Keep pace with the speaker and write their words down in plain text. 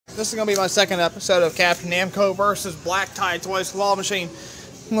This is going to be my second episode of Captain Namco versus Black Tie Toys Claw Machine.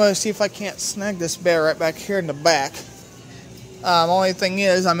 I'm going to see if I can't snag this bear right back here in the back. Only thing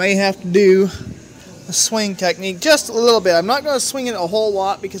is, I may have to do a swing technique just a little bit. I'm not going to swing it a whole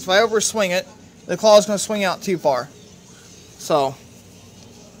lot because if I overswing it, the claw is going to swing out too far. So,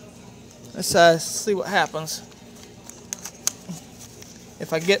 let's see what happens.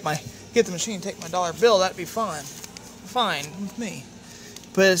 If I get the machine, take my dollar bill, that'd be fine with me.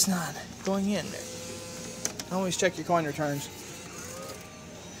 But it's not going in there. Always check your coin returns.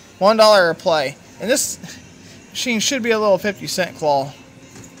 $1 a play. And this machine should be a little 50-cent claw.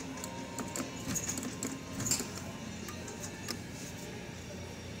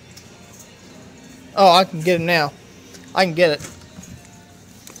 Oh, I can get him now. I can get it.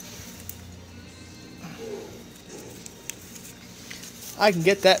 I can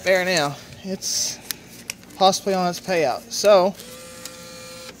get that bear now. It's possibly on its payout. So,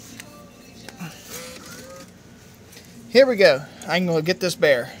 here we go. I'm going to get this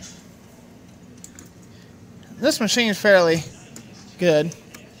bear. This machine is fairly good.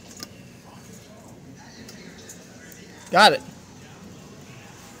 Got it.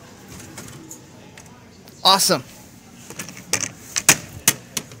 Awesome.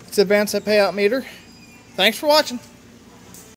 Let's advance that payout meter. Thanks for watching.